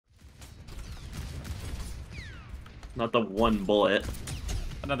Not the one bullet.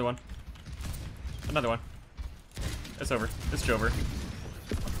 Another one. Another one. It's over. It's Jover.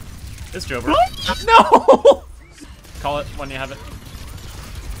 It's Jover. No! Call it when you have it.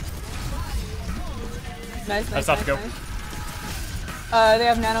 Nice, I stopped to go. Nice. They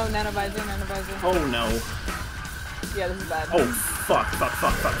have nano visor. Oh no. Yeah, this is bad. Oh fuck.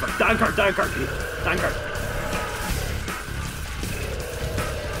 Dying card.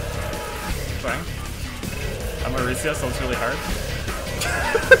 Fine. I'm a Resia, so it's really hard.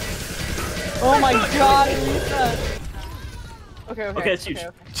 Oh my god, Lisa. Okay. Okay, it's huge.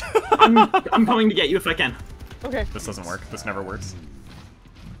 Okay. I'm coming to get you if I can. Okay. This doesn't work. This never works.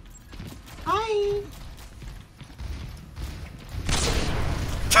 Hi.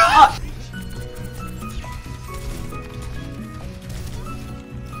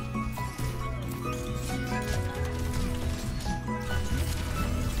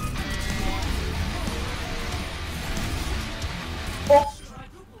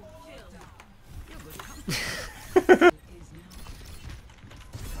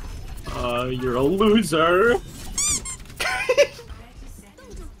 You're a loser.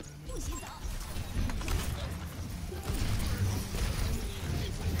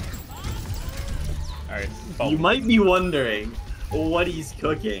 Alright. You might be wondering what he's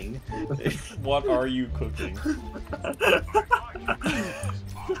cooking. What are you cooking?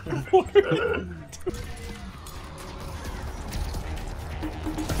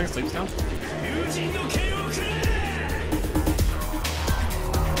 I think sleep's down.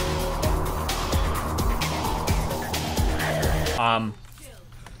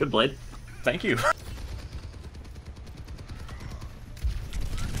 Good blade. Thank you.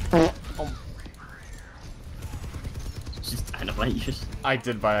 Just dynamite use. I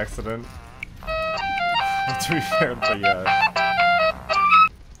did by accident. To be fair, but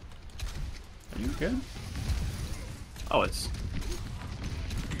Are you good? Oh, it's...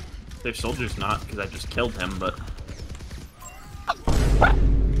 Their soldier's not, because I just killed him, but...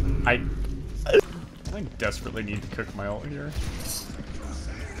 I desperately need to cook my ult here.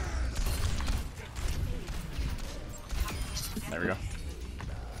 There we go.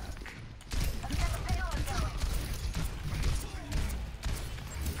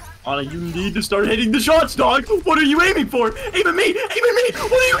 Anna, you need to start hitting the shots, dog! What are you aiming for? Aim at me! Aim at me!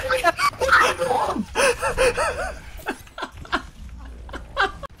 What are you aiming at?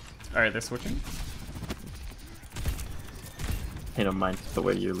 Alright, they're switching. I don't mind the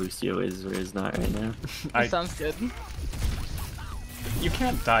way your Lucio is or is not right now. That sounds good. You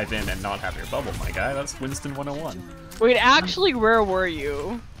can't dive in and not have your bubble, my guy. That's Winston 101. Wait, actually, where were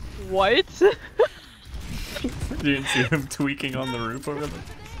you? What? You didn't see him tweaking on the roof over there?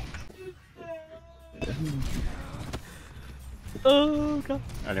 Oh god.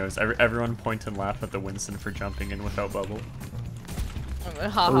 Anyways, everyone point and laugh at the Winston for jumping in without bubble. Ha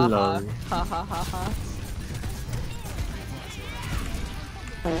ha ha. Ha ha ha ha.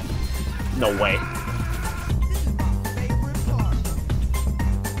 No way.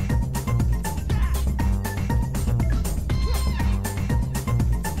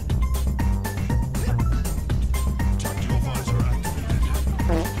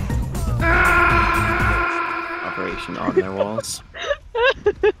 Operation on their walls.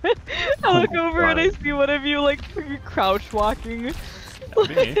 I look over and I see one of you like freaking crouch walking.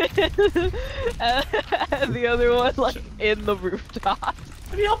 And the other one like in the rooftop.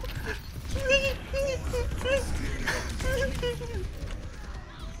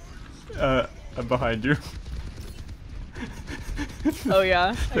 I'm behind you. Oh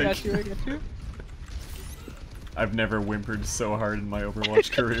yeah, I got you. I've never whimpered so hard in my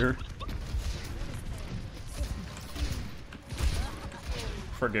Overwatch career.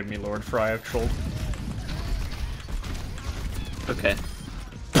 Forgive me, Lord, for I have trolled. Okay.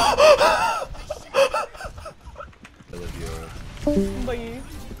 Bye.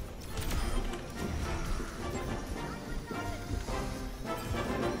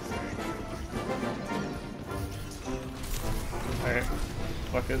 Alright,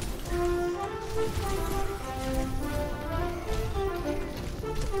 fuck it.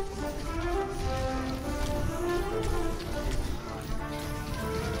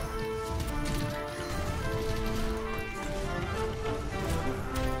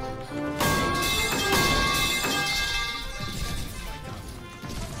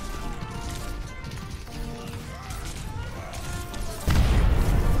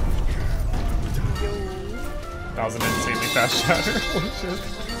 1,000 insanely fast shatter.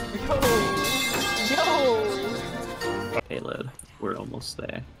 Yo! Payload. We're almost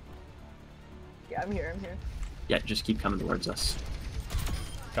there. Yeah, I'm here. Yeah, just keep coming towards us.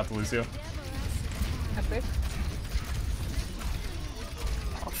 Got the Lucio. Epic.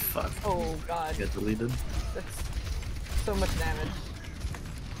 fuck. Oh god. Get deleted. That's so much damage.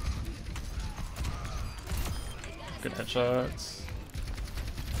 Good headshots.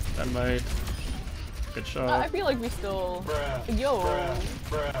 Dynamite. Good I shot. feel like we still. Yo!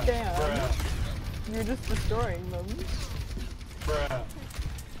 Damn. You're just destroying them.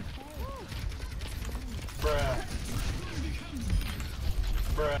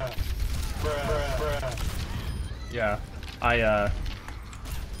 Yeah.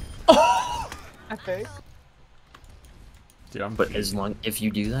 Epic. Dude, I'm But if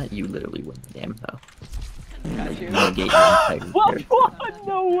you do that, you literally win the game, though. Got you. Negate your entire character. What?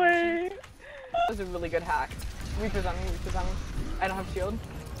 No way! That was a really good hack. Reaper's on me, Reaper's on me. I don't have shield.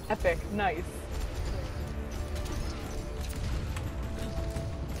 Epic. Nice.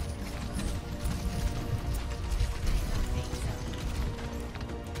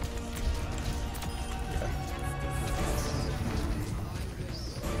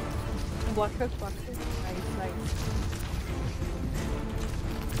 Block hook, block hook. Nice, nice.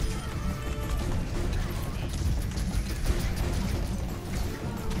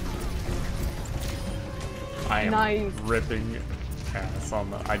 I am Nice. ripping ass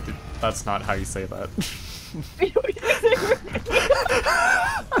on the. That's not how you say that.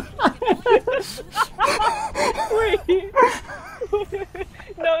 Wait.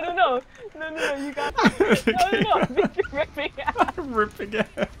 No, you got No, you're ripping ass. I'm ripping ass.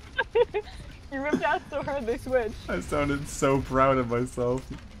 You ripped ass so hard they switched. I sounded so proud of myself.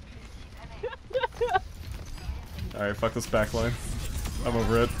 Alright, fuck this backline. I'm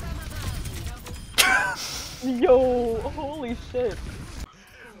over it. Yo, holy shit.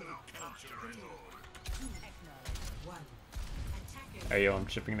 Hey yo, I'm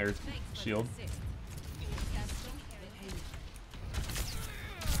chipping their shield.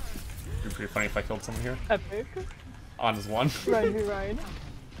 It'd be pretty funny if I killed someone here. Epic. On his one. Ride, you ride.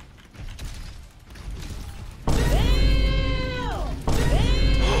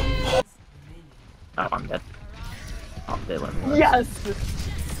 Oh, I'm dead. Oh, they let me. Yes!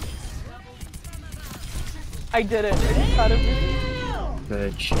 I did it. I just got a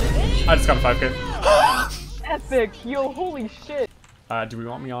Good shit. I just got a 5k. Epic. Yo, holy shit. Do we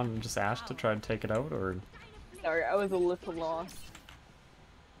want me on just Ash to try to take it out, or? Sorry, I was a little lost.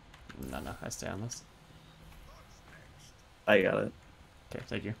 No, I stay on this. I got it. Okay,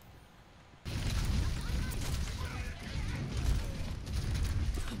 thank you.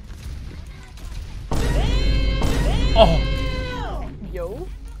 Oh! Yo.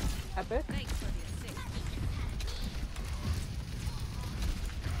 Epic.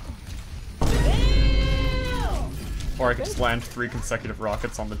 Or I could just land 3 consecutive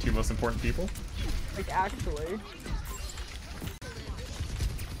rockets on the 2 most important people. Like, actually.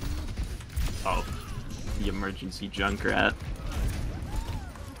 Oh, the emergency Junkrat.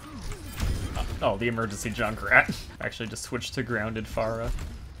 Oh, the emergency Junkrat. Actually just switched to grounded Pharah.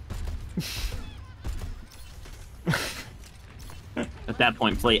 At that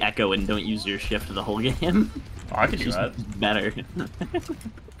point, play Echo and don't use your shift the whole game. Oh, I could do that. Better.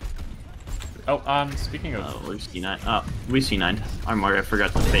 Oh, speaking of... Oh, we C9. Oh, we C9. Armor, I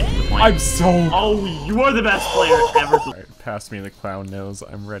forgot to fake the point. I'm so... Oh, you are the best player ever. Alright, pass me the clown nose.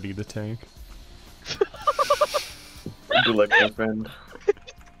 I'm ready to tank. Good luck, my friend.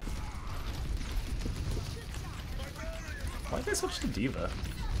 Why did they switch to Diva?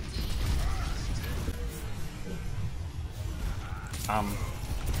 I'm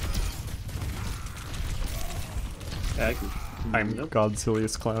God's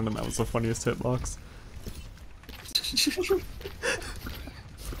silliest clown, and that was the funniest hitbox.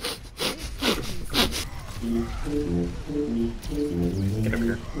 Get over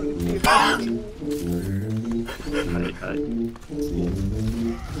here.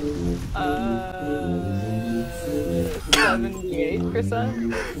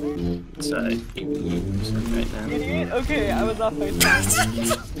 78%? It's 88% right now. 88? Okay, I was off by 10.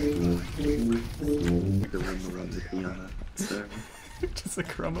 Just a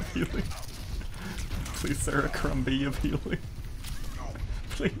crumb of healing. Please, sir, a crumb bee of healing.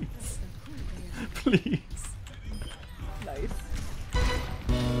 Please. Please. Nice.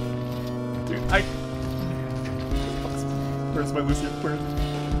 Dude, where's my Lucio? Where?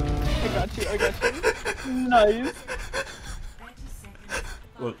 I got you. Nice.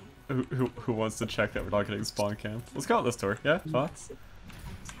 Well, who wants to check that we're not getting spawn camp? Let's go out this tour, yeah? Thoughts?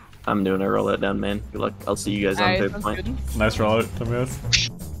 I'm doing a rollout down, man. Good luck. I'll see you guys on Alright, third sounds point. good. Nice rollout, dumbass.